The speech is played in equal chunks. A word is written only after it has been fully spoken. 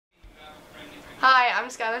Hi, I'm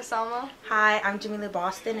Skylar Salma. Hi, I'm Jamila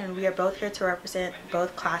Boston, and we are both here to represent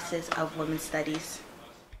both classes of Women's Studies.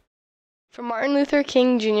 For Martin Luther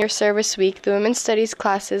King Jr. Service Week, the Women's Studies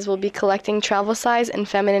classes will be collecting travel size and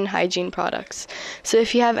feminine hygiene products. So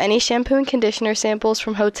if you have any shampoo and conditioner samples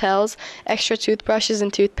from hotels, extra toothbrushes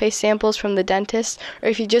and toothpaste samples from the dentist, or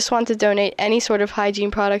if you just want to donate any sort of hygiene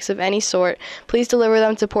products of any sort, please deliver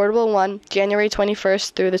them to Portable 1, January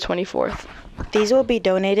 21st through the 24th. These will be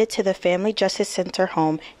donated to the Family Justice Center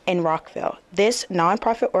home in Rockville. This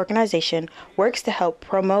nonprofit organization works to help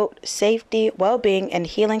promote safety, well-being, and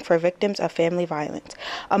healing for victims of family violence.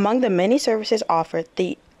 Among the many services offered,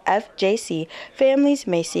 the FJC families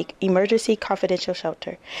may seek emergency confidential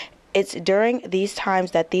shelter. It's during these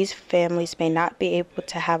times that these families may not be able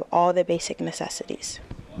to have all the basic necessities.